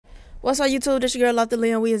What's up, YouTube? This your girl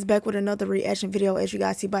LoftyLiyah. We is back with another reaction video. As you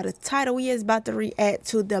guys see by the title, we is about to react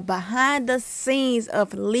to the behind the scenes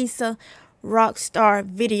of Lisa Rockstar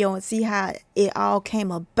video and see how it all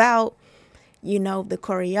came about. You know, the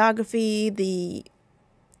choreography, the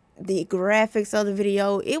graphics of the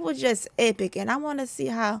video. It was just epic, and I want to see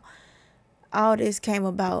how all this came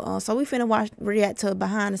about. So we finna react to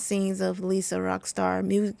behind the scenes of Lisa Rockstar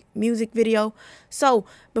music video. So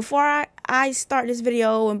before I start this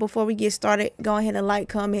video and before we get started, go ahead and like,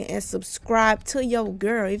 comment, and subscribe to your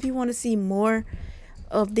girl. If you want to see more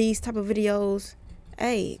of these type of videos,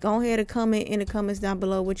 hey, go ahead and comment in the comments down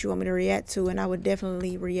below what you want me to react to, and I would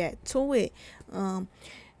definitely react to it.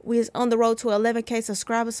 We is on the road to 11K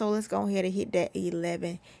subscribers, so let's go ahead and hit that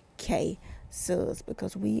 11K subs,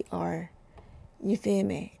 because we are, you feel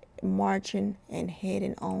me, marching and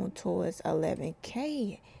heading on towards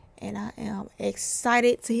 11K. And I am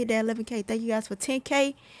excited to hit that 11K. Thank you guys for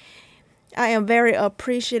 10K. I am very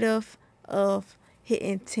appreciative of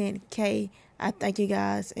hitting 10K. I thank you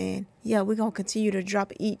guys. And yeah, we're going to continue to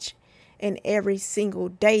drop each and every single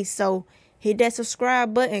day. So hit that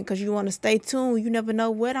subscribe button, because you want to stay tuned. You never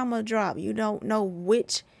know what I'm going to drop. You don't know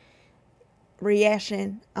which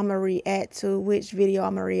reaction I'm going to react to, which video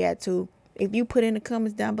I'm going to react to. If you put in the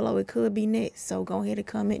comments down below, it could be next. So go ahead and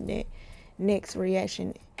comment that next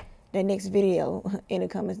reaction, that next video in the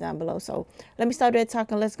comments down below. So let me start that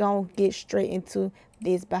talking. Let's go get straight into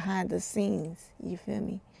this behind the scenes. You feel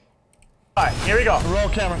me? All right, here we go. Roll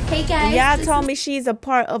camera. Hey guys. Y'all told me she's a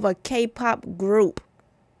part of a K-pop group.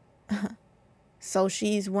 So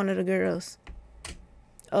she's one of the girls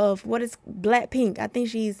of what is Blackpink. I think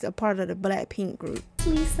she's a part of the Blackpink group.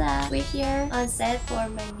 Lisa, we're here on set for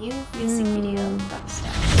my new music video,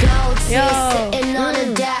 Rockstar.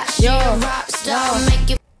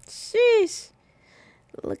 Sheesh.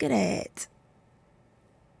 Look at that.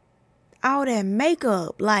 All that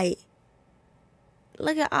makeup. Like,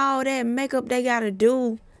 look at all that makeup they gotta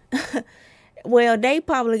do. Well, they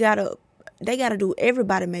probably gotta do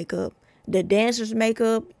everybody makeup. The dancers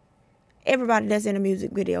makeup. Everybody that's in a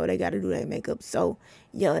music video, they gotta do their makeup. So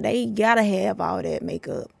yeah, they gotta have all that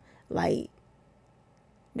makeup. Like,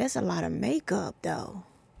 that's a lot of makeup though.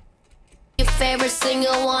 Your favorite singer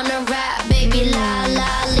wanna rap, baby la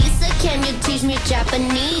la. Lisa, can you teach me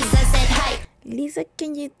Japanese? I said hi. Lisa,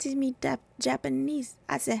 can you teach me Japanese?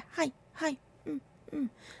 I said hi, hi.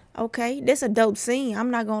 Okay, this a dope scene.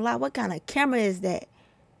 I'm not gonna lie. What kind of camera is that?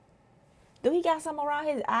 Do he got something around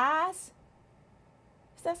his eyes?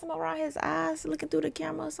 Is that something around his eyes, looking through the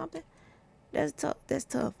camera or something? That's tough. That's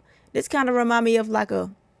tough. This kind of remind me of like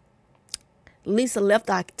a Lisa Left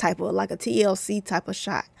Eye type of, like a TLC type of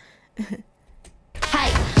shot. Hey,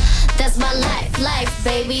 that's my life,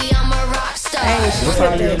 baby. I'm a rock star. Hey, she's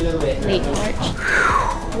birthday Late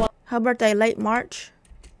March. Her birthday late March.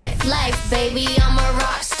 Life, baby. I'm a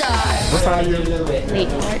rock star.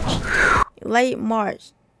 Late March. Late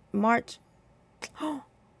March. March.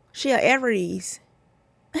 She a Aries.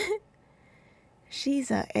 She's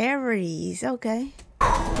a Aries. Okay.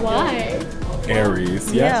 Why?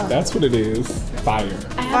 Aries. Yeah, that's what it is. Fire.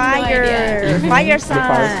 Fire. Fire sign. The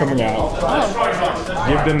fire's coming out. Oh.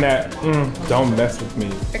 Give them that, don't mess with me.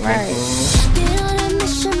 Right.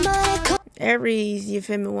 Aries, you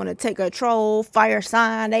feel me, want to take control. Fire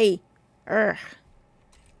sign. Hey.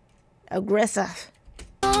 Aggressive.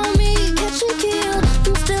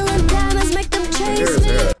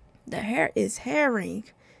 The hair is herring.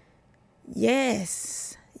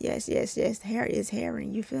 Yes. Yes, yes, yes. The hair is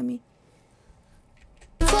herring. You feel me?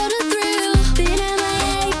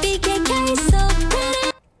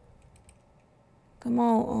 Come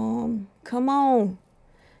on, come on.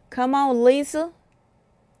 Come on, Lisa.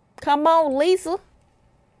 Come on, Lisa.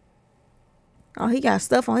 Oh, he got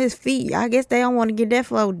stuff on his feet. I guess they don't want to get that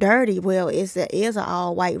floor dirty. Well, it's an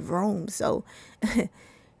all white room, so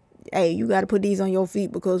hey, you got to put these on your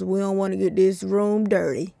feet because we don't want to get this room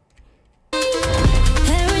dirty.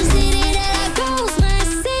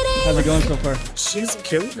 How's it going so far? She's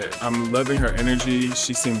killing it. I'm loving her energy.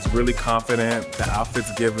 She seems really confident. The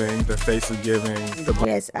outfit's giving. The face is giving.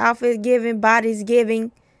 Yes, outfit giving, body's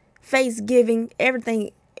giving, face giving.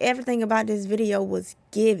 Everything about this video was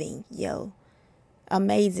giving, yo.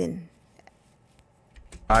 Amazing.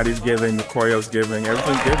 Body's giving. The choreo's giving.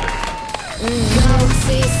 Everything's giving.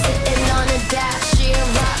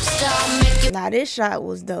 Now this shot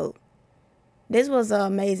was dope. This was an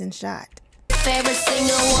amazing shot. Favorite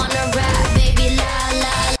singer wanna rap, baby la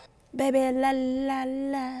la. Baby la la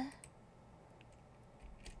la.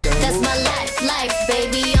 That's my life,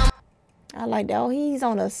 baby. I like that. Oh, he's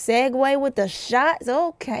on a Segway with the shots.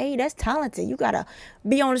 Okay, that's talented. You gotta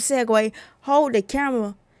be on the Segway, hold the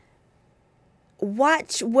camera,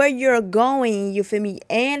 watch where you're going, you feel me,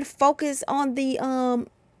 and focus on the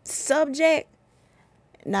subject.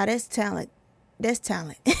 Now that's talent. That's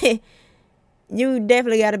talent. You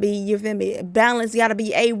definitely gotta be, you feel me, balance gotta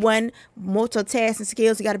be A1, multitasking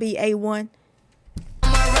skills gotta be A1.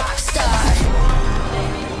 I'm a rock star.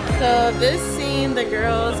 So this scene, the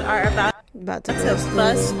girls are about to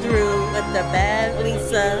bust through with the bad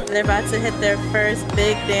Lisa. They're about to hit their first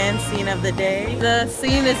big dance scene of the day. The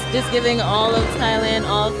scene is just giving all of Thailand,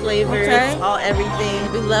 all flavors, all everything.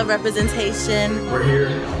 We love representation. We're here,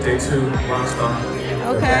 day 2,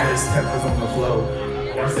 ROCKSTAR. The baddest peppers on the flow.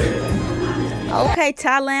 Okay,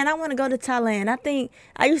 Thailand. I want to go to Thailand. I think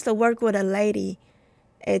I used to work with a lady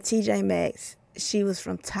at TJ Maxx. She was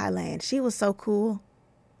from Thailand. She was so cool.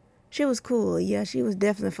 She was cool. Yeah, she was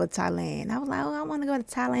definitely for Thailand. I was like, oh, I want to go to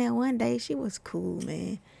Thailand one day. She was cool,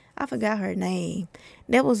 man. I forgot her name.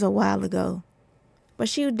 That was a while ago. But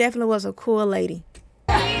she definitely was a cool lady.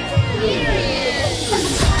 Yo,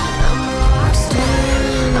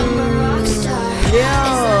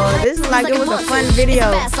 this is like it was a fun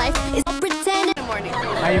video.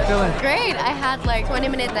 How you feeling? Great. I had like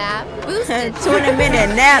 20-minute nap. Boosted.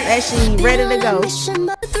 20-minute nap as she ready to go.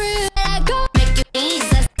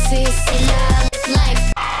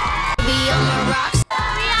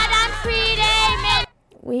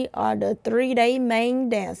 We are the 3-day main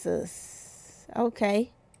dancers.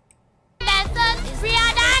 Okay.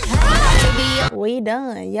 We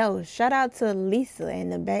done. Yo, shout out to Lisa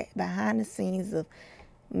and the behind the scenes of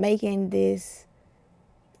making this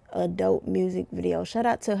adult music video. Shout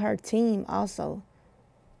out to her team also,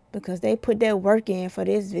 because they put their work in for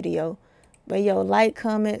this video. But yo, like,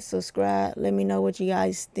 comment, subscribe. Let me know what you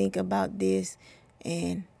guys think about this.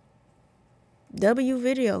 And W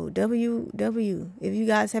video, W. If you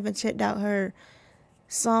guys haven't checked out her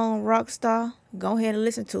song ROCKSTAR, go ahead and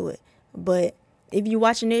listen to it. But if you're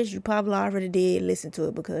watching this, you probably already did listen to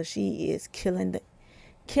it, because she is killing the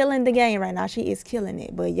game right now. She is killing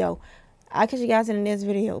it. But yo, I'll catch you guys in the next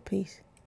video. Peace.